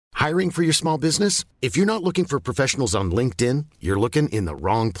Hiring for your small business? If you're not looking for professionals on LinkedIn, you're looking in the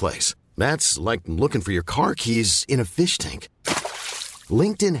wrong place. That's like looking for your car keys in a fish tank.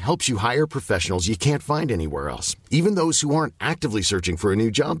 LinkedIn helps you hire professionals you can't find anywhere else, even those who aren't actively searching for a new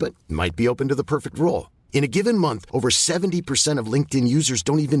job but might be open to the perfect role. In a given month, over 70% of LinkedIn users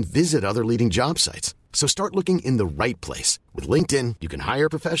don't even visit other leading job sites. So start looking in the right place. With LinkedIn, you can hire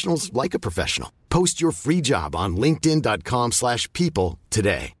professionals like a professional. Post your free job on linkedin.com/people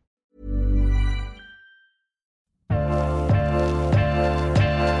today.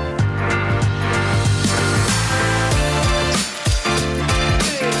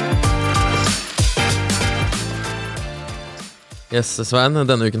 Yes, Svein,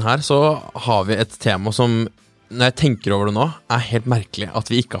 denne uken her så har vi et tema som, når jeg tenker over det nå, helt merkelig at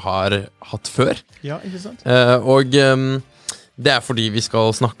vi ikke har hatt før. Ja, ikke sant? Det fordi vi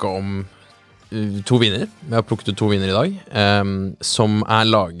skal snakke om to viner. Vi har plukket ut to viner i dag, som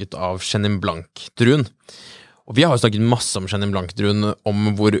laget av Chenin Blanc-druen. Og vi har jo snakket masse om Chenin Blanc-druen,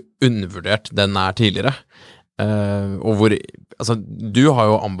 om hvor undervurdert den tidligere. Og hvor, altså, du har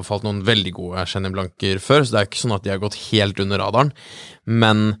jo anbefalt noen veldig gode Chenin Blancer før, så det ikke sånn at de har gått helt under radaren,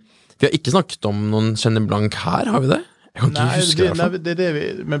 men vi har ikke snakket om noen Chenin Blanc her, har vi det? Jeg kan ikke huske det. Nei, det vi,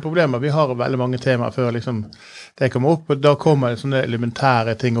 men problemet, vi har veldig mange temaer før liksom, det kommer opp, og da kommer det sånne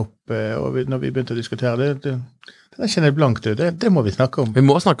elementære ting opp, og når vi begynte å diskutere det Chenin Blanc, det må vi snakke om. Vi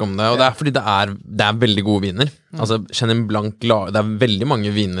må snakke om det, og det fordi det er veldig gode viner. Altså, Chenin Blanc, det veldig mange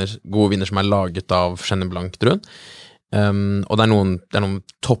gode viner som laget av Chenin Blanc-druen, og det noen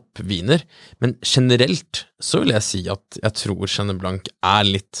toppviner, men generelt så vil jeg si at jeg tror Chenin Blanc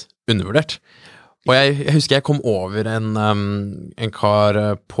litt undervurdert. Og jeg husker jeg kom over en kar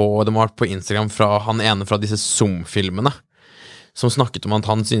det var på Instagram fra han ene fra disse Zoom-filmene, som snakket om at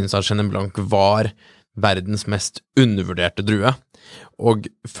han synes at Chenin Blanc var verdens mest undervurderte drue. Og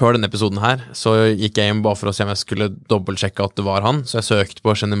før denne episoden her, så gikk jeg inn bare for å se om jeg skulle dobbeltsjekke at det var han, så jeg søkte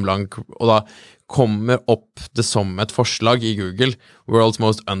på Chenin Blanc, og da kommer opp det som et forslag i Google, World's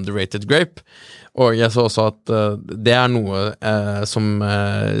Most Underrated Grape, og jeg så også at det noe som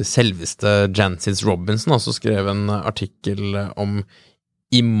selveste Jancis Robinson også skrev en artikkel om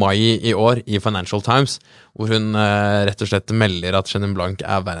i mai i år i Financial Times, hvor hun rett og slett melder at Chenin Blanc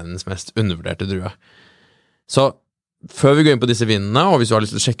verdens mest undervurderte drue. Så før vi går inn på disse vinene, og hvis du har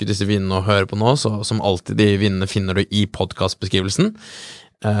lyst til å sjekke ut disse vinene og høre på nå, så som alltid de vinene finner du i podcastbeskrivelsen.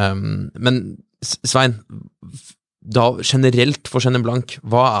 Men Svein, da generelt for Chenin Blanc,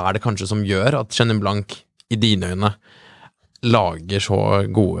 hva det kanskje som gjør at Chenin Blanc i dine øyne lager så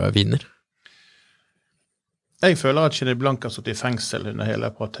gode viner? Jeg føler at Chenin Blanc har stått i fengsel under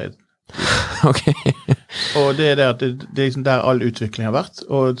hele apartheid. Ok. Og det det at det liksom der all utvikling har vært.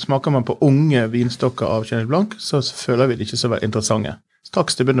 Og smaker man på unge vinstokker av Chenin Blanc, så føler vi det ikke så veldig interessante.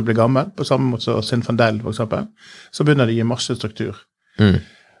 Straks det begynner å bli gammel, på samme måte som Zinfandel for eksempel, så begynner det å gi masse struktur.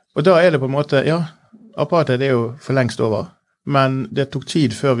 Og da det på en måte, ja, apartheid jo for lengst over, men det tok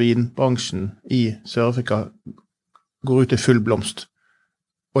tid før vinbransjen i Sør-Afrika går ut i full blomst.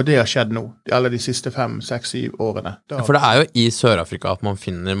 Og det har skjedd nå, alle de siste 5, 6, 7 årene. For det jo i Sør-Afrika at man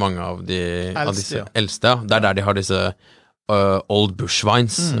finner mange av disse eldste, ja. Det der de har disse Old Bush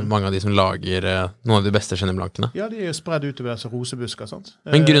Wines, mange av de som lager noen av de beste Chenin Blancene. Ja, de jo spredd utover disse rosebusker, sant?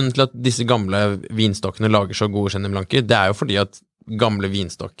 Men grunnen til at disse gamle vinstokkene lager så gode Chenin Blancer, det jo fordi at gamle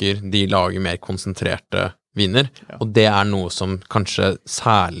vinstokker, de lager mer konsentrerte viner, og det noe som kanskje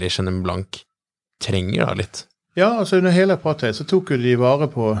særlig Chenin Blanc trenger da litt. Ja, altså under hele apartheid så tok jo de vare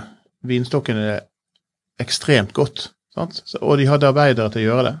på vinstokkene ekstremt godt, sant? Og de hadde arbeidere til å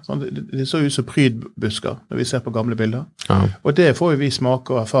gjøre det. Sant? Det så ut som prydbusker når vi ser på gamle bilder. Ja. Og det får jo vi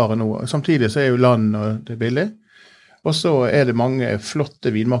smake og erfare nå. Samtidig så jo land og det billig. Og så det mange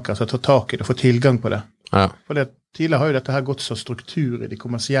flotte vinmakere som tar tak i det og får tilgang på det. Ja. For tidligere har jo dette her gått så struktur i de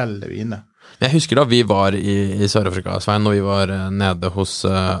kommersielle vinene. Jeg husker da vi var i Sør-Afrika, Svein, når vi var nede hos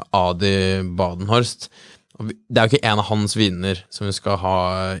Adi Badenhorst. Det jo ikke en av hans viner som vi skal ha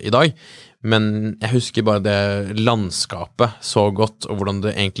i dag, men jeg husker bare det landskapet så godt, og hvordan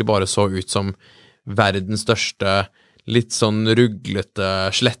det egentlig bare så ut som verdens største, litt sånn ruglete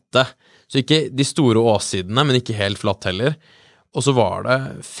slette. Så ikke de store åssidene, men ikke helt flatt heller. Og så var det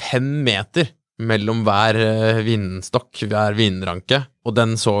 5 meter mellom hver vinstokk, hver vinranke, og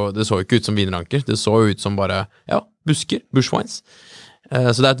det så ikke ut som vinranker, det så ut som bare, ja, busker, bushwines.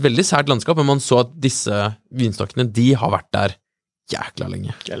 Så det et veldig sært landskap, men man så at disse vinstokkene, de har vært der jækla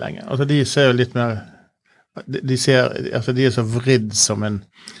lenge. Ja, lenge. Altså, de ser jo litt mer, de så vridd som en,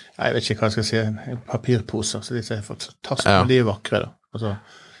 jeg vet ikke hva jeg skal si, en papirpose, så de ser fantastisk, men de vakre da. Altså,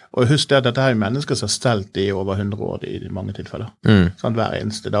 Og husk det at dette her er mennesker som har stelt i over 100 år i mange tilfeller. Sånn, hver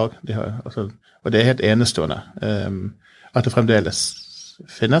eneste dag. Og det er helt enestående at det fremdeles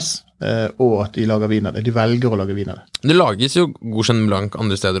finnes, og at de lager vin av det. De velger å lage vin av det. Det lages jo god Chenin Blanc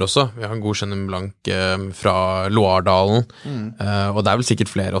andre steder også. Vi har god Chenin Blanc fra Loire-dalen, og det er vel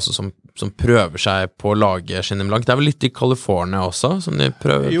sikkert flere også som prøver seg på å lage Chenin Blanc. Det er vel litt i California også, som de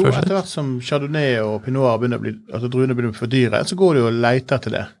prøver seg? Jo, etter hvert som Chardonnay og Pinot Noir druene begynner å bli for dyre, så går det jo å lete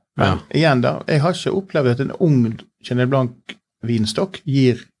etter det. Men igjen da, jeg har ikke opplevd at en ung Chenin Blanc vinstokk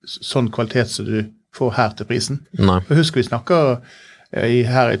gir sånn kvalitet som du får her til prisen. Nei. For husk, vi snakker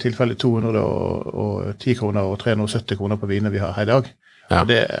her i tilfelle 210 kroner og 370 kroner på viner vi har her i dag. Og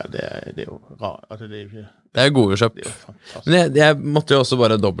det er jo rart. Altså, det er gode kjøp. Men jeg måtte jo også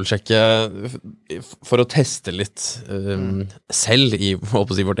bare dobbeltsjekke for å teste litt selv i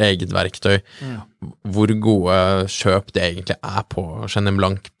vårt eget verktøy, hvor gode kjøp det egentlig er på Chenin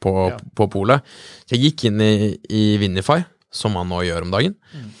Blanc på polet. Så jeg gikk inn i Vinify, som man nå gjør om dagen,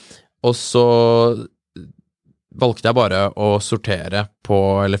 og så valgte jeg bare å sortere på,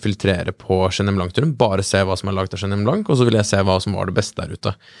 eller filtrere på Chenin Blanc-turen, bare se hva som er laget av Chenin Blanc, og så vil jeg se hva som var det beste der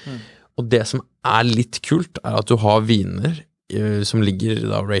ute. Og det som er litt kult, er at du har viner som ligger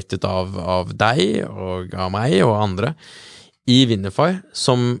da rated av deg, og av meg, og andre, i Vinify,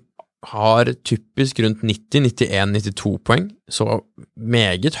 som har typisk rundt 90, 91, 92 poeng, så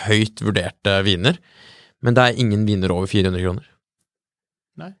meget høyt vurderte viner, men det er ingen viner over 400 kroner.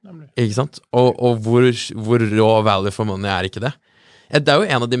 Nei, nemlig. Ikke sant? Og hvor rå value for money er ikke det? Det er jo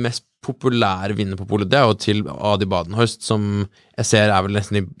en av de mest populære vinene på polet, det er jo til Adi Badenhorst, som jeg ser er vel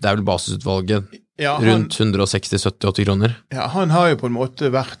nesten det er vel basisutvalget rundt 160-70-80 kroner. Ja, han har jo på en måte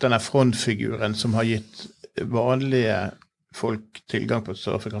vært denne frontfiguren som har gitt vanlige folk tilgang på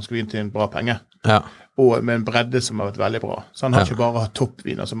sørafrikansk vin til en bra penge. Og med en bredde som har vært veldig bra. Så han har ikke bare hatt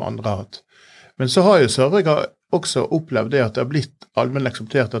toppviner som andre har hatt. Men så har jo Sør-Afrika også opplevd det at det har blitt allmenn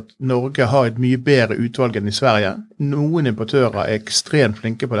akseptert at Norge har et mye bedre utvalg enn i Sverige. Noen importører er ekstremt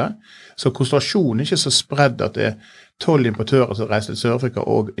flinke på det, så konsentrasjonen er ikke så spredd at det er 12 importører som reiser til Sør-Afrika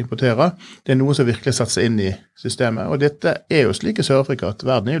og importerer. Det er noen som virkelig satser inn i systemet, og dette er jo slik i Sør-Afrika at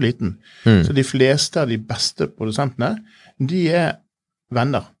verden er jo liten. Så de fleste av de beste produsentene, de er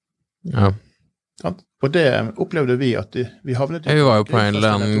venner. Ja. Og det opplevde vi at vi havnet i. Vi var jo på en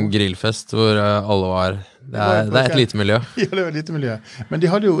eller annen grillfest hvor alle var, det er et lite miljø. Ja, det var et lite miljø. Men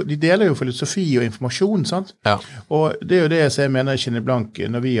de deler jo filosofi og informasjon, sant? Ja. Og det er jo det jeg mener i Chenin Blanc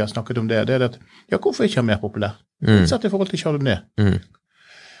når vi har snakket om det, det er at, hvorfor ikke han mer populær? Sett i forhold til Chardonnay.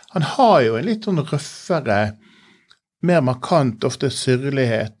 Han har jo en litt sånn røffere, mer markant, ofte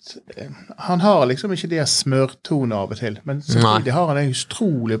syrlighet. Han har liksom ikke de smørtoner av og til, men samtidig har han en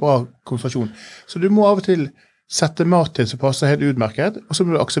utrolig bra konsentrasjon. Så du må av og til sette mat til som passer helt utmerket, og så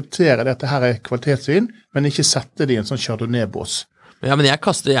må du akseptere det at det her er kvalitetsvin, men ikke sette det i en sånn Chardonnay-bås. Ja, men jeg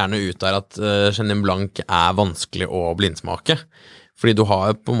kaster gjerne ut der at Chenin Blanc er vanskelig å blindsmake, fordi du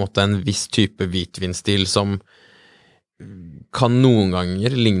har på en måte en viss type hvitvinstil som kan noen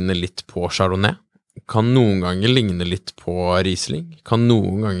ganger ligne litt på Chardonnay, kan noen ganger ligne litt på Riesling, kan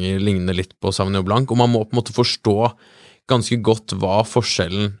noen ganger ligne litt på Sauvignon Blanc, og man må på en måte forstå ganske godt hva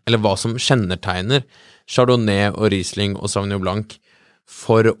forskjellen, eller hva som kjennetegner Chardonnay og Riesling og Sauvignon Blanc,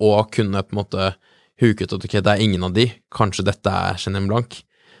 for å kunne på en måte huke ut at ok, det er ingen av de, kanskje dette er Chenin Blanc.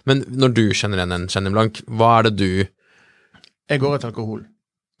 Men når du kjenner igjen en Chenin Blanc, hva er det du... Jeg går etter alkohol.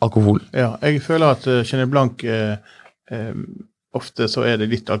 Alkohol? Ja, jeg føler at Chenin Blanc ofte så er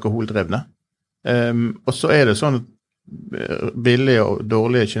det litt alkoholdrevne. Og så er det sånn billig og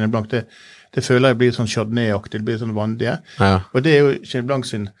dårlig Chenin Blanc, det føler jeg blir sånn Chardonnay-aktig, det blir sånn vanlige. Og det er jo Chenin Blanc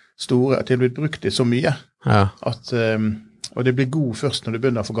sin store, at det blir brukt i så mye, at, og det blir god først når du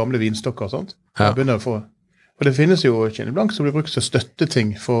begynner å få gamle vinstokker og sånt. Og det finnes jo Chenin Blanc som blir brukt til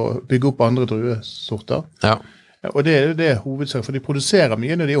støtteting for å bygge opp andre druesorter. Og det er jo det hovedsak, for de produserer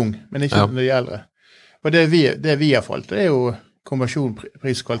mye når de er unge, men ikke når de er eldre. Og det vi har falt, det er jo konversjon,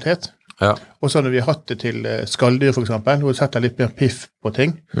 pris, kvalitet. Og så når vi har hatt det til skalldyr for eksempel, hvor vi setter litt mer piff på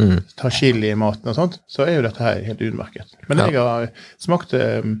ting, tar chili i maten og sånt, så er jo dette her helt utmerket. Men jeg har smakt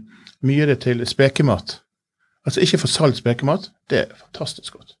mye det til spekemat. Altså ikke for salt spekemat, det er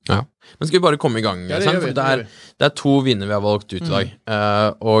fantastisk godt. Men skal vi bare komme i gang? Det er 2 viner vi har valgt ut i dag,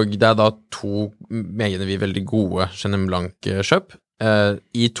 og det er da 2 megene vi veldig gode Chenin Blanc-kjøp,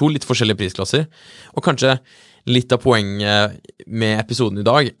 i 2 litt forskjellige prisklasser, og kanskje litt av poenget med episoden i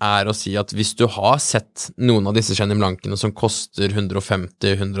dag å si at hvis du har sett noen av disse Chenin Blancene som koster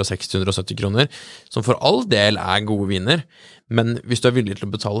 150, 160, 170 kroner, som for all del gode viner, men hvis du villig til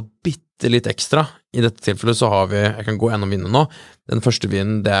å betale bitte litt ekstra, i dette tilfellet så har vi, jeg kan gå gjennom vinen nå, den første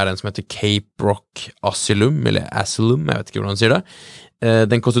vinen, det den som heter Cape Rock Asylum, eller Asylum, jeg vet ikke hvordan man sier det,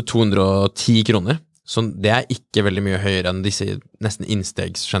 den koster 210 kroner, så det ikke veldig mye høyere enn disse nesten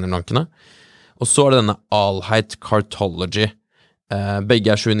innstegs Chenin Blancene. Og så det denne Alheit Cartology,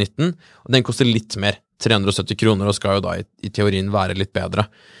 begge 2019, og den koster litt mer, 370 kroner, og skal jo da i teorien være litt bedre.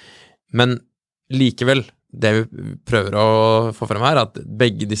 Men likevel, det vi prøver å få frem her, at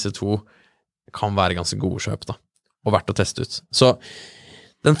begge disse to kan være ganske gode kjøp da, og verdt å teste ut. Så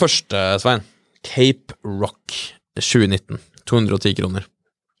den første, Svein, Cape Rock 2019, 210 kroner.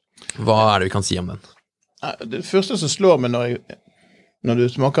 Hva det vi kan si om den? Det første som slår meg når du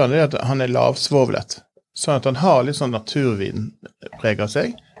smaker den, det at han lavsvovlet, sånn at han har litt sånn naturvin preger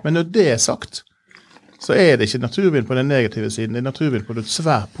seg, men når det sagt, så det ikke naturvin på den negative siden, det naturvin på den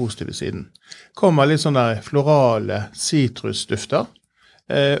svært positive siden. Kommer litt sånne florale citrusdufter,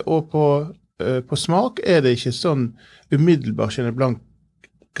 og på smak det ikke sånn umiddelbar Chenin Blanc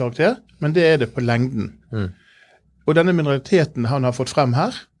karakter, men det det på lengden. Og denne mineraliteten han har fått frem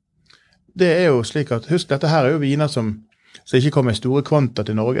her, det jo slik at, husk, dette her jo viner som ikke kommer i store kvanta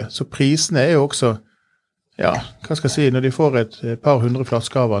til Norge, så prisene jo også, ja, hva skal jeg si, når de får et par hundre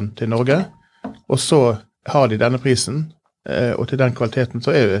flasker av den til Norge, og så har de denne prisen, og til den kvaliteten,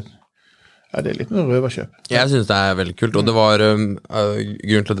 så det litt mer røverkjøp. Jeg synes det veldig kult, og det var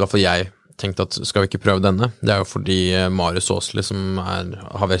grunnen til at i hvert fall jeg tenkte at skal vi ikke prøve denne, det jo fordi Marius Åsli, som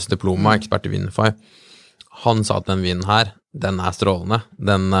har vært diploma, ekspert i Vinify, han sa at den vinen her, den strålende,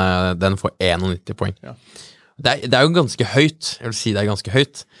 den får 91 poeng. Ja. Det jo ganske høyt, jeg vil si det ganske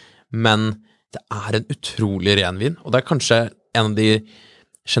høyt, men det en utrolig ren vin, og det kanskje en av de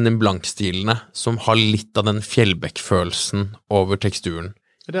Chenin Blanc-stilene som har litt av den fjellbekk-følelsen over teksturen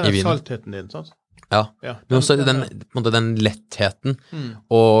i vinen. Det saltheten din, sant? Ja, men også den lettheten,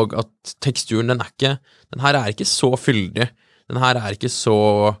 og at teksturen, den her ikke så fyldig, den her ikke så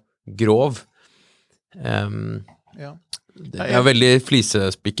grov. Det veldig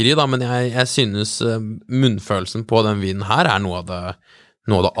flisespikkeri da, men jeg synes munnfølelsen på den vinen her noe av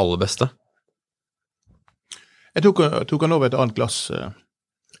det aller beste. Jeg tok han over et annet glass.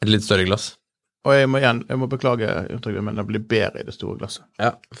 Et litt større glass. Og jeg må beklage uttrykket, men det blir bedre i det store glasset.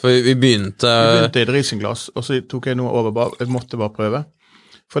 Ja, for vi begynte i et Riesling-glass, og så tok jeg noe over, jeg måtte bare prøve.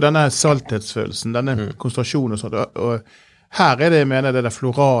 For denne salthetsfølelsen, denne konsentrasjonen og sånt, og her det jeg mener det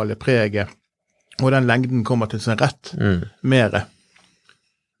florale preget, og den lengden kommer til sin rett, mere.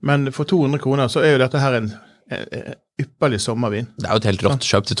 Men for 200 kroner så jo dette her en ypperlig sommervin. Det jo et helt rått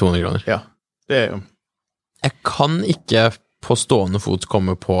kjøp til 200 kroner. Ja, det jo. Jeg kan ikke på stående fot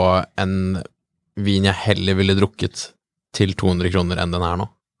komme på en vin jeg heller ville drukket til 200 kroner enn den her nå.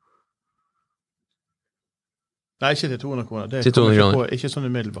 Nei, ikke til 200 kroner. Det til 200 kroner. Ikke sånn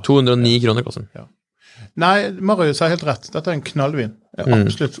umiddelbart. 209 kroner koster den. Ja. Nei, Marius har helt rett. Dette en knallvin.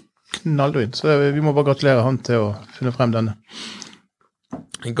 Absolutt knallvin. Så vi må bare gratulere han til å finne frem denne.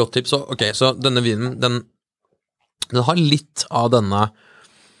 En godt tips. Så denne vinen, den har litt av denne.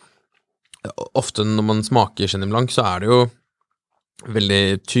 Ofte når man smaker Chenin Blanc, så det jo veldig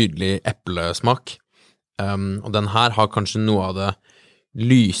tydelig eplesmak. Og den her har kanskje noe av det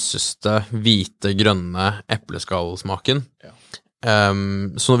lyseste, hvite, grønne epleskallsmaken. Ja.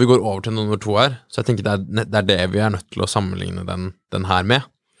 Så når vi går over til nummer 2 her, så jeg tenker det det vi nødt til å sammenligne den her med.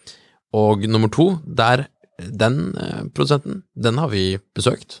 Og nummer 2, den prosenten, den har vi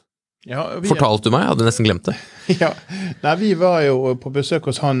besøkt. Ja, fortalte du meg? Jeg hadde nesten glemt det. Ja, nei, vi var jo på besøk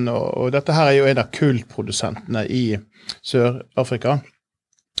hos han, og dette her jo en av kultprodusentene i Sør-Afrika.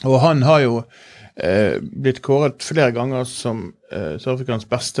 Og han har jo blitt kåret flere ganger som Sør-Afrikans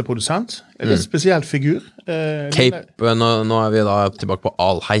beste produsent. En spesiell figur. Cape, nå vi da tilbake på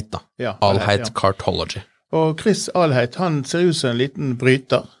Alheit da. Ja, Alheit Cartology. Og Chris Alheit, han ser ut som en liten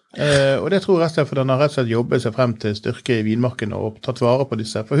bryter. Og det tror jeg rett og slett for han har rett og slett jobbet seg frem til styrke i vinmarken og tatt vare på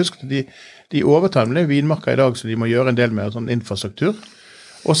disse. For husk at de overtar med vinmarker i dag, så de må gjøre en del med sånn infrastruktur.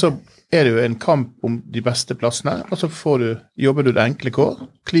 Og så det jo en kamp om de beste plassene, og så jobber du det enkle kår.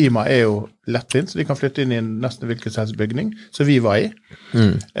 Klima jo lettvint, så de kan flytte inn i nesten hvilken slags bygning, så vi var i.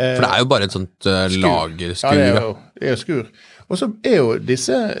 For det jo bare et sånt lagerskur. Ja, det jo skur. Og så jo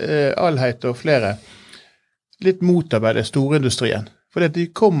disse Alheit og flere litt motarbeidet storindustrien. For de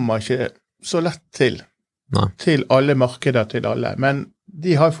kommer ikke så lett til alle markeder til alle, men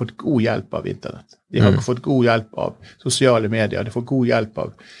de har fått god hjelp av internett. De har fått god hjelp av sosiale medier. De har fått god hjelp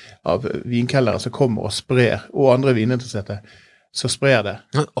av vinkellere som kommer og sprer, og andre vininteresserte som sprer det.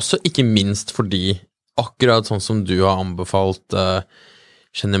 Men også ikke minst fordi, akkurat sånn som du har anbefalt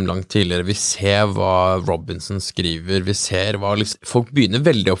Chenin Blanc tidligere, vi ser hva Robinson skriver, vi ser hva folk begynner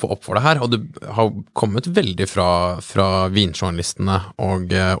veldig å få opp for det her, og det har kommet veldig fra vinjournalistene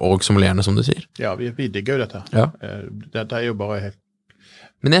og sommelierene, som du sier. Ja, vi digger jo dette. Ja. Dette jo bare helt...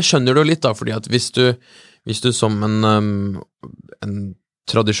 Men jeg skjønner det litt da, fordi at hvis du som en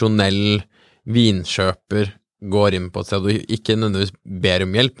tradisjonell vinkjøper går inn på et sted, og ikke nødvendigvis ber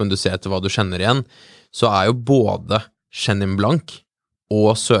om hjelp, men du ser etter hva du kjenner igjen, så jo både Chenin Blanc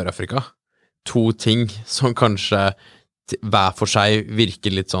og Sør-Afrika to ting som kanskje hver for seg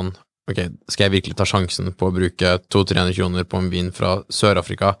virker litt sånn, ok, skal jeg virkelig ta sjansen på å bruke 200-300 kroner på en vin fra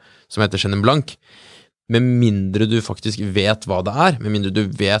Sør-Afrika som heter Chenin Blanc, med mindre du faktisk vet hva det med mindre du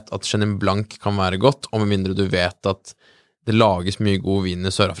vet at Chenin Blanc kan være godt, og med mindre du vet at det lages mye god vin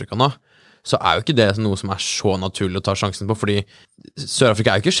i Sør-Afrika nå, så jo ikke det noe som så naturlig å ta sjansen på, fordi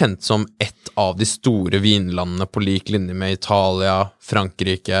Sør-Afrika jo ikke kjent som et av de store vinlandene på lik linje med Italia,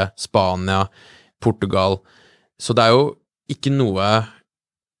 Frankrike, Spania, Portugal, så det jo ikke noe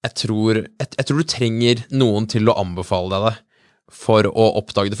jeg tror du trenger noen til å anbefale deg det for å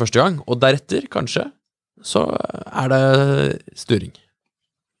oppdage det første gang, og deretter kanskje så det styring.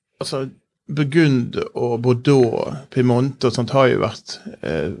 Altså, Burgund og Bordeaux, Piemonte og sånt har jo vært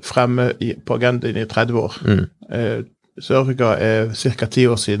fremme på agendaen i 30 år. Sør-Afrika cirka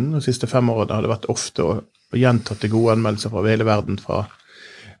 10 år siden, og de siste 5 årene har det vært ofte og gjentatt gode anmeldelser fra hele verden.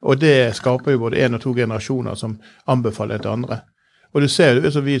 Og det skaper jo både 1 og 2 generasjoner som anbefaler til andre. Og du ser jo,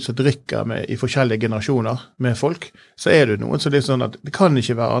 så vi som drikker i forskjellige generasjoner med folk, så det noen som sånn at det kan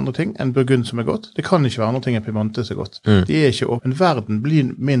ikke være andre ting enn Burgund som godt, det kan ikke være andre ting enn Piemonte som godt. De ikke åpen. Verden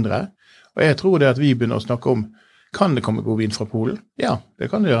blir mindre, og jeg tror det at vi begynner å snakke om, kan det komme god vin fra Polen? Ja,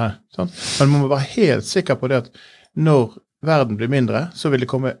 det kan det gjøre. Sånn. Men man må være helt sikker på det at når verden blir mindre, så vil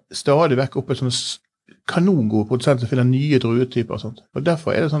det komme stadig vekk opp et sånne kanongode produsenter som finner nye druetyper og sånt. Og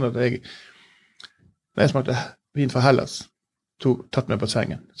derfor det sånn at når jeg smakte vin fra Hellas, tatt meg på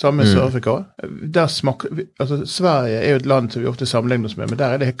sengen. Samme med Sør-Afrika. Altså, Sverige jo et land som vi ofte sammenligner oss med, men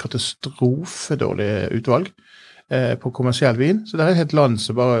der det helt katastrofedårlig utvalg på kommersiell vin, så det et helt land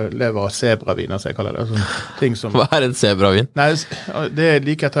som bare lever av zebraviner, så jeg kaller det. Altså, ting som... Hva en zebravin? Nei, det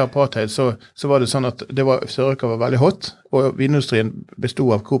like etter apartheid, så var det sånn at Sør-Afrika var veldig hot, og vinindustrien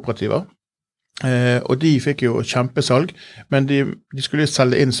bestod av kooperativer, og de fikk jo kjempesalg, men de skulle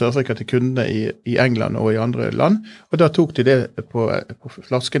selge inn Sør-Afrika til kundene i England og i andre land, og da tok de det på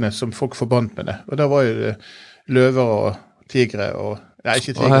flaskene som folk forbandt med det, og da var jo det løver og tigre og nei,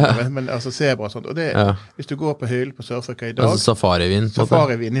 ikke tigre, men altså zebra og sånt. Og det, hvis du går på hyllen på Sør-Afrika i dag... Altså safarivin?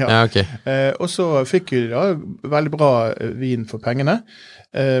 Safarivin, ja. Okay. Og så fikk de da veldig bra vin for pengene,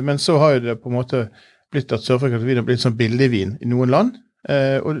 men så har jo det på en måte blitt at Sør-Afrikas vin har blitt sånn billig vin i noen land,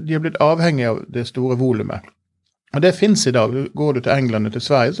 og de har blitt avhengig av det store volumet. Og det finnes i dag. Går du til England og til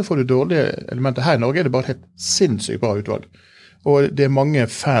Sverige, så får du dårlige elementer. Her i Norge det bare et helt sinnssykt bra utvalg. Og det mange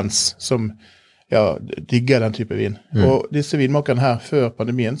fans som digger den type vin. Og disse vinmakerne her, før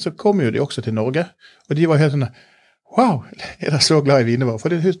pandemien, så kom jo de også til Norge, og de var helt sånn, wow, jeg så glad i viner våre, for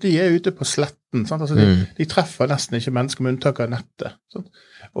de ute på sletten, sant? Altså, de treffer nesten ikke mennesker med unntak av nettet. Sant?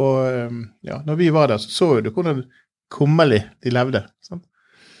 Og når vi var der, så jo du hvordan kummerlig de levde. Sant?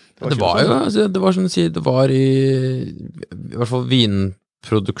 Det var jo, altså, det var som du sier, det var i hvert fall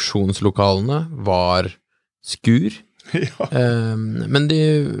vinproduksjonslokalene var skur, men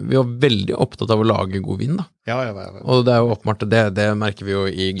vi var veldig opptatt av å lage god vin da. Ja. Og det jo åpenbart, det merker vi jo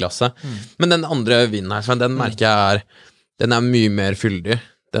i glasset. Men den andre vinen her, den merker jeg den mye mer fyldig.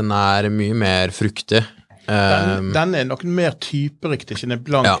 Den mye mer fruktig. Den nok mer typeriktig, Chenin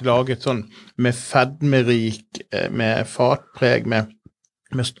Blanc laget sånn med fedmerik, med fatpreg, med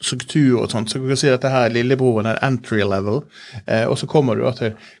struktur og sånt, så kan du si at dette her lillebroren entry level, og så kommer du da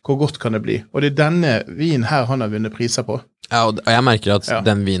til hvor godt kan det bli. Og det denne vinen her han har vunnet priser på. Ja, og jeg merker at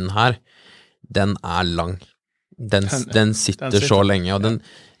den vinen her, den lang. Den sitter så lenge, og den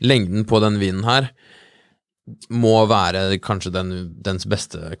lengden på den vinen her må være kanskje dens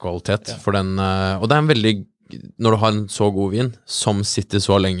beste kvalitet, for den, og det en veldig, når du har en så god vin, som sitter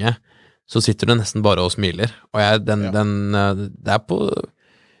så lenge, så sitter du nesten bare og smiler, og det på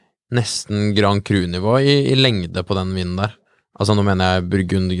nesten Grand Cru-nivå i lengde på den vinen der. Altså nå mener jeg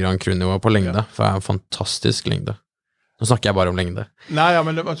Burgund Grand Cru-nivå på lengde, for det en fantastisk lengde. Nå snakker jeg bare om lengde. Nei,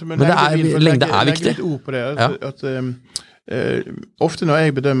 men lengde viktig. Legg litt ord på det, at ofte når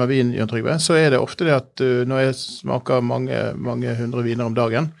jeg bedømmer vin, Jan Trygve, så det ofte det at når jeg smaker mange hundre viner om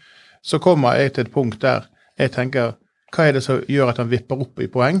dagen, så kommer jeg til et punkt der jeg tenker, hva det som gjør at han vipper opp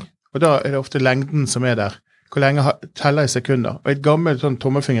i poeng? Og da det ofte lengden som der. Hvor lenge teller i sekunder? Og et gammelt sånn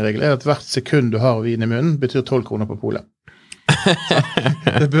tommelfingerregel at hvert sekund du har vin i munnen, betyr 12 kroner på polet.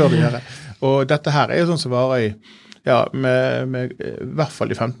 Det bør du gjøre. Og dette her jo sånn som varer med i hvert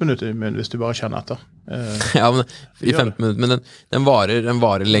fall i 15 minutter i munnen, hvis du bare kjenner etter. Ja, men i 15 minutter, men den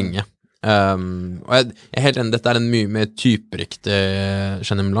varer lenge. Og jeg helt enig, dette en mye mer typeriktig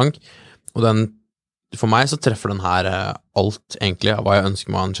Chenin Blanc, og for meg så treffer den her alt egentlig av hva jeg ønsker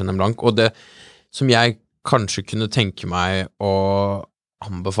meg av en Chenin Blanc, og det som jeg kanskje kunne tenke meg å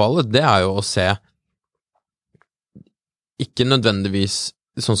anbefale, det jo å se ikke nødvendigvis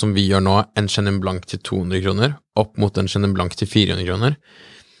sånn som vi gjør nå, en Chenin Blanc til 200 kroner, opp mot en Chenin Blanc til 400 kroner,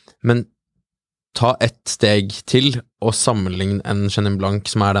 men ta ett steg til og sammenligne en Chenin Blanc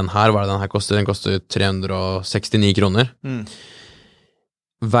som den her, hva den her koster? Den koster 369 kroner.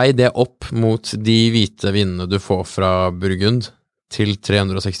 Vei det opp mot de hvite vinene du får fra Burgund til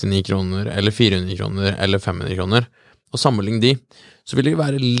 369 kroner, eller 400 kroner, eller 500 kroner, og sammenligne de, så vil det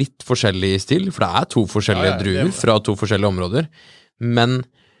være litt forskjellig i stil, for det to forskjellige druer fra to forskjellige områder, men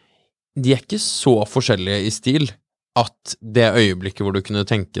de ikke så forskjellige i stil at det øyeblikket hvor du kunne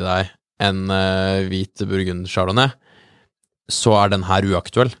tenke deg en hvit Burgund Chardonnay, så den her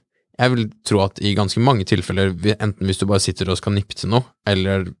uaktuell. Jeg vil tro at i ganske mange tilfeller, enten hvis du bare sitter og skal nippe til noe,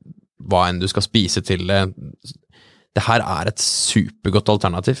 eller hva enn du skal spise til det her et supergodt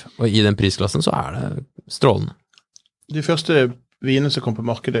alternativ, og i den prisklassen så det strålende. De første vinene som kom på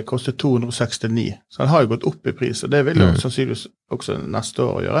markedet kostet 269, så den har jo gått opp i pris, og det vil jo sannsynligvis også neste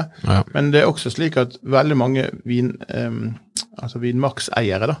år gjøre. Ja. Men det også slik at veldig mange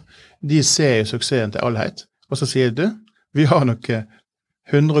vinmarkseiere da, de ser jo suksessen til allheit, og så sier du, vi har nok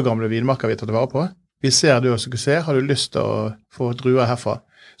 100 gamle vinmarker vi tatt vare på, vi ser du har suksess, har du lyst til å få druer herfra?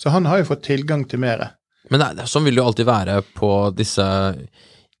 Så han har jo fått tilgang til mere. Men sånn vil det jo alltid være på disse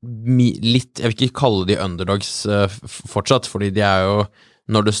litt, jeg vil ikke kalle de underdogs fortsatt, fordi de jo,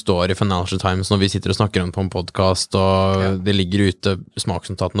 når det står i Financial Times, når vi sitter og snakker om på en podcast, og det ligger ute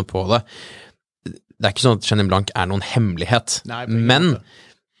smaksnotatene på det ikke sånn at Chenin Blanc noen hemmelighet. Nei, men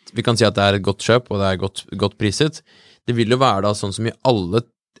vi kan si at det et godt kjøp, og det godt priset. Det vil jo være da sånn som i alle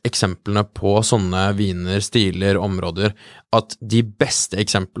eksemplene på sånne viner, stiler, områder, at de beste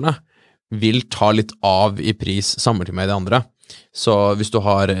eksemplene vil ta litt av i pris sammenlignet med de andre. Så hvis du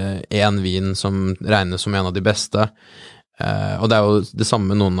har en vin som regnes som en av de beste, og det jo det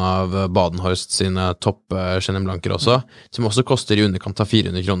samme noen av Badenhorst sine topp Chenin Blancer også, som også koster i underkant av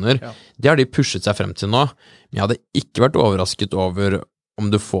 400 kroner, det har de pushet seg frem til nå, men jeg hadde ikke vært overrasket over om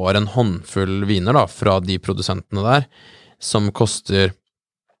du får en håndfull viner da, fra de produsentene der, som koster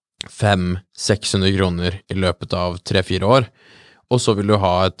 500-600 kroner i løpet av 3-4 år, og så vil du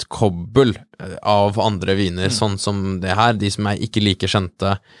ha et kobbel av andre viner, sånn som det her, de som ikke like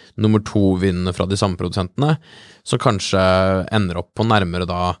kjente nummer 2-vinene fra de samme produsentene, som kanskje ender opp på nærmere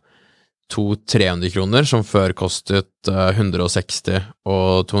da 200-300 kroner, som før kostet 160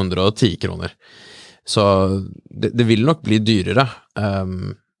 og 210 kroner. Så det vil nok bli dyrere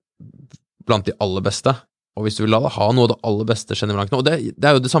blant de aller beste. Og hvis du vil ha noe av det aller beste Chenin Blanc, og det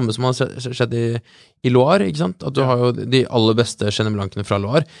jo det samme som har skjedd i Loire, ikke sant? At du har jo de aller beste Chenin Blancene fra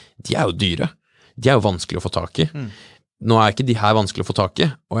Loire, de jo dyre. De jo vanskelig å få tak i. Nå ikke de her vanskelig å få tak i,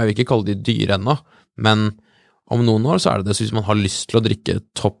 og jeg vil ikke kalle de dyre ennå, men om noen år så det så hvis man har lyst til å drikke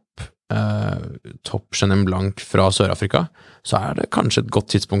topp Chenin Blanc fra Sør-Afrika, så det kanskje et godt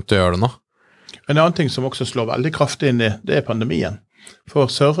tidspunkt å gjøre det nå. En annen ting som også slår veldig kraftig inn i, det pandemien. For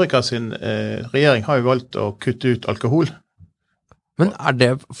Sør-Afrika sin regjering har jo valgt å kutte ut alkohol. Men det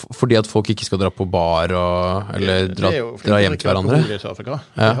fordi at folk ikke skal dra på bar eller dra hjem til hverandre? Det jo i Sør-Afrika.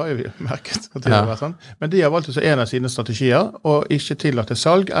 Det har jo vi merket at det var sånn. Men de har valgt også en av sine strategier å ikke tillate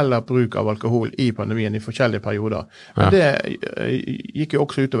salg eller bruk av alkohol i pandemien i forskjellige perioder. Men det gikk jo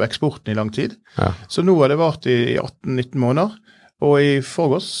også utover eksporten i lang tid. Så nå har det vært i 18-19 måneder. Og i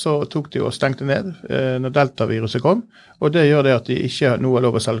forgårs så tok de og stengte ned når Delta-viruset kom, og det gjør det at de ikke nå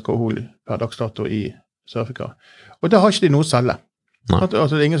lov å selge alkohol per dagsdato i Sør-Afrika. Og da har ikke de noe å selge.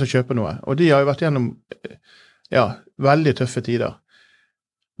 Altså det ingen som kjøper noe. Og de har jo vært gjennom veldig tøffe tider.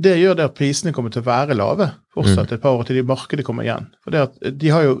 Det gjør det at prisene kommer til å være lave, fortsatt et par år til de markedet kommer igjen. For det at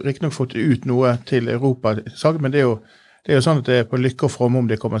de har jo riktignok fått ut noe til Europa, men det er jo sånn at det på lykke og fromme om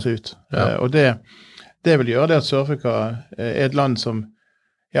de kommer seg ut. Og det vil gjøre det at Sør-Afrika et land som,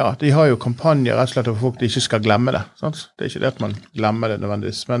 de har jo kampanjer rett og slett for folk de ikke skal glemme det. Sant? Det ikke det at man glemmer det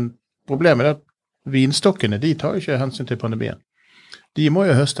nødvendigvis, men problemet at Vinstokkene, de tar jo ikke hensyn til pandemien. De må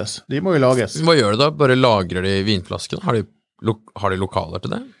jo høstes, de må jo lages. Hva gjør du da? Bare lagrer de vinflaskene? Har de lokaler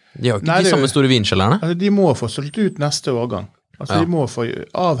til det? De har jo ikke de samme store vinkjellerne. Altså, de må få solgt ut neste årgang. Altså, de må få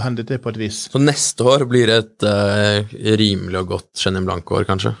avhendet det på et vis. Så neste år blir det et rimelig og godt Chenin Blanc-år,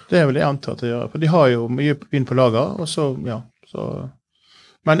 kanskje? Det er vel det jeg antar at de gjør. For de har jo mye vin på lager, og så,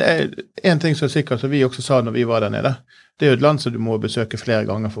 Men en ting som er sikkert, som vi også sa når vi var der nede, det er jo et land som du må besøke flere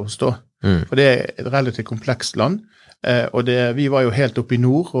ganger for å forstå. For det er et relativt komplekst land. Og vi var jo helt oppe i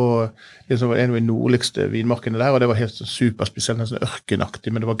nord, og det var en av de nordligste vinmarkene der, og det var helt superspesielt, nesten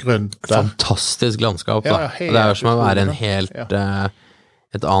ørkenaktig, men det var grønt der. Fantastisk landskap, da. Ja, det er jo som å være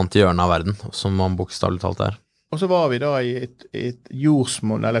et annet hjørne av verden, som man bokstavelig talt er. Og så var vi da i et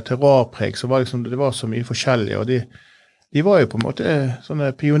jordsmonn, eller terrarpreg, så var det var så mye forskjellig, og de var jo på en måte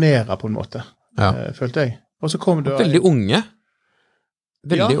sånne pionerer på en måte, følte jeg. Og så kom det... Veldig unge.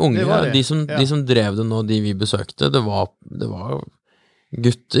 Veldig unge, de som drev det nå, de vi besøkte, det var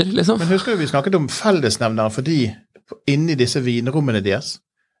gutter, liksom. Men husker du vi snakket om fellesnevnere, fordi inni disse vinrommene deres,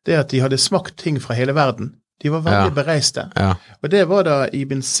 det at de hadde smakt ting fra hele verden, de var veldig bereiste. Og det var da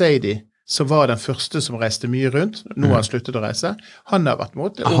Ibn Saidi, som var den første som reiste mye rundt, nå har han sluttet å reise. Han har vært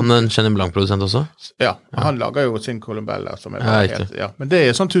måte... Han er en Chenin Blanc-produsent også? Ja, han lager jo sin Colombella, som er helt... Ja, men det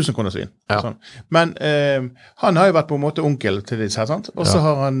er sånn 1000-kronersvin. Sånn. Men han har jo vært på en måte onkel til disse her, sant? Og så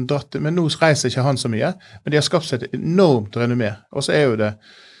har han dratt... Men nå reiser ikke han så mye, men de har skapt seg et enormt renommé. Og så er jo det...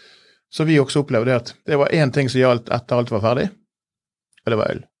 Så vi også opplevde det at det var en ting som gjaldt etter alt var ferdig, og det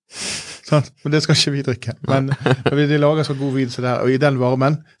var øl. Sånn, men det skal ikke vi drikke. Men når de lager så god vin så der, og i den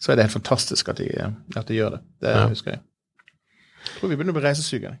varmen, så er det helt fantastisk at de gjør det. Det husker jeg. Jeg tror vi begynner å bli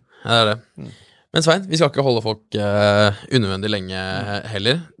reisesyke. Ja, det er det. Men Svein, vi skal ikke holde folk unødvendig lenge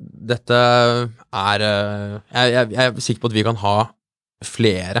heller. Dette er... Jeg er sikker på at vi kan ha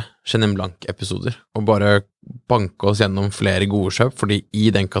flere Chenin Blanc-episoder, og bare banke oss gjennom flere gode kjøp, fordi i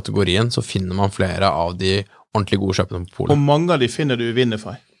den kategorien så finner man flere av de ordentlig gode kjøpene på polet. Og mange av de finner du i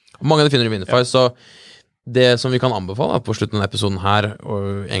Vinify. Mange av de finner i Vinify, så det som vi kan anbefale på slutten av episoden her,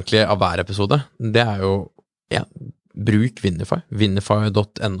 og egentlig av hver episode, det er jo, bruk Vinify,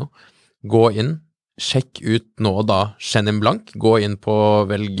 vinify.no. Gå inn, sjekk ut nå da Chenin Blanc, gå inn på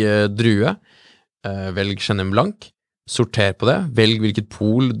velg drue, velg Chenin Blanc, sorter på det, velg hvilket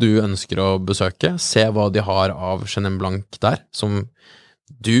pol du ønsker å besøke, se hva de har av Chenin Blanc der, som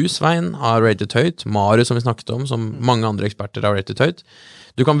du, Svein, har rated høyt, Maru som vi snakket om, som mange andre eksperter har rated høyt.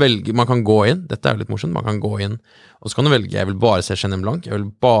 Du kan velge, man kan gå inn, dette er jo litt morsomt, man kan gå inn, og så kan du velge, jeg vil bare se Chenin Blanc, jeg vil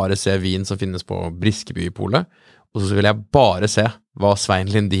bare se vin som finnes på Briskeby-polet, og så vil jeg bare se hva Svein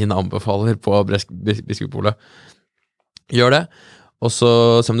Lindin anbefaler på Briskeby-polet. Gjør det, og så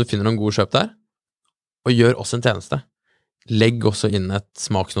se om du finner noen gode kjøp der, og gjør oss en tjeneste. Legg også inn et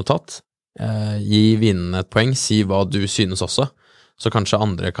smaksnotat, gi vinene et poeng, si hva du synes også, så kanskje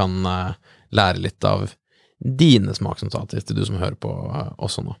andre kan lære litt av dine smaksnotater til du som hører på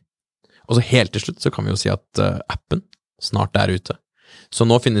også nå. Og så helt til slutt så kan vi jo si at appen snart er ute. Så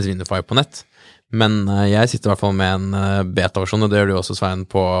nå finnes Vinify på nett, men jeg sitter i hvert fall med en beta-versjon, og det gjør du også, Svein,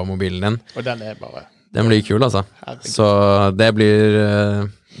 på mobilen din. Og den er bare... Den blir kul, altså. Så det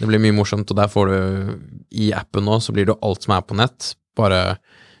blir mye morsomt, og der får du i appen nå, så blir det alt som er på nett, bare...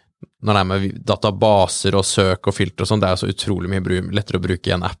 Når det er med databaser og søk og filter og sånn, det er så utrolig mye lettere å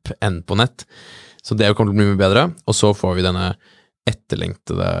bruke i en app enn på nett. Så det kommer til å bli mye bedre, og så får vi denne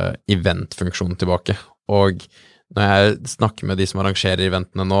etterlengtede event-funksjonen tilbake. Og når jeg snakker med de som arrangerer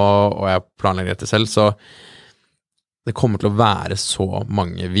eventene nå, og jeg planlegger dette selv, så det kommer til å være så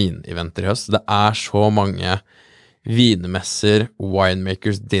mange vineventer i høst. Det er så mange vinemesser,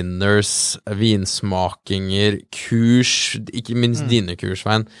 winemakers, dinners, vinsmakinger, kurs, ikke minst dine kurs,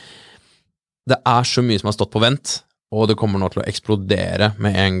 Svein. Det er så mye som har stått på vent, og det kommer nå til å eksplodere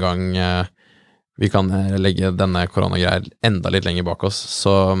med en gang vi kan legge denne koronagreier enda litt lenger bak oss.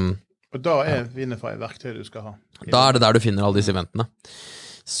 Så, og da er Vinify verktøy du skal ha. Da er det der du finner alle disse eventene.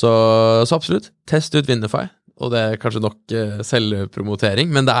 Så absolutt, test ut Vinify. Og det er kanskje nok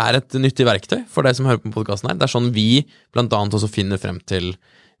selvpromotering, men det er et nyttig verktøy for deg som hører på podcasten her. Det er sånn vi blant annet også finner frem til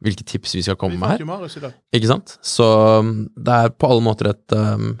hvilke tips vi skal komme med her. Ikke sant? Så det er på alle måter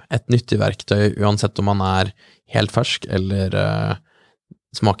et nyttig verktøy, uansett om man er helt fersk, eller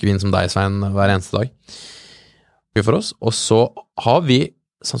smaker vin som deg, Svein, hver eneste dag. For oss. Og så har vi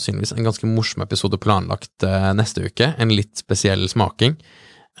sannsynligvis en ganske morsom episode planlagt neste uke, en litt spesiell smaking.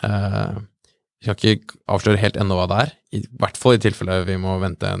 Vi skal ikke avsløre helt enda hva det er, i hvert fall i tilfelle vi må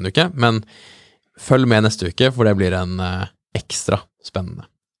vente en uke, men følg med neste uke, for det blir en ekstra spennende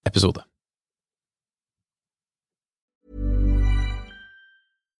episode.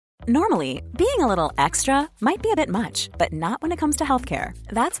 Normally, being a little extra might be a bit much, but not when it comes to healthcare.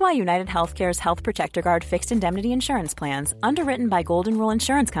 That's why United Healthcare's Health Protector Guard fixed indemnity insurance plans, underwritten by Golden Rule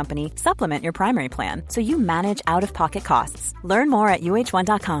Insurance Company, supplement your primary plan so you manage out-of-pocket costs. Learn more at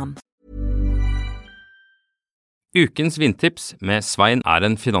uh1.com. Ukens vindtips med Svein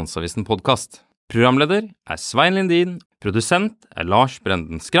en Finansavisen-podcast. Programleder Svein Lindin, produsent Lars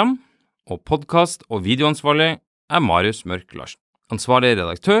Brenden Skram, og podcast- og videoansvarlig Marius Mørk Larsen. Ansvarlig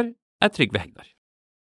redaktør Trygve Hegdar.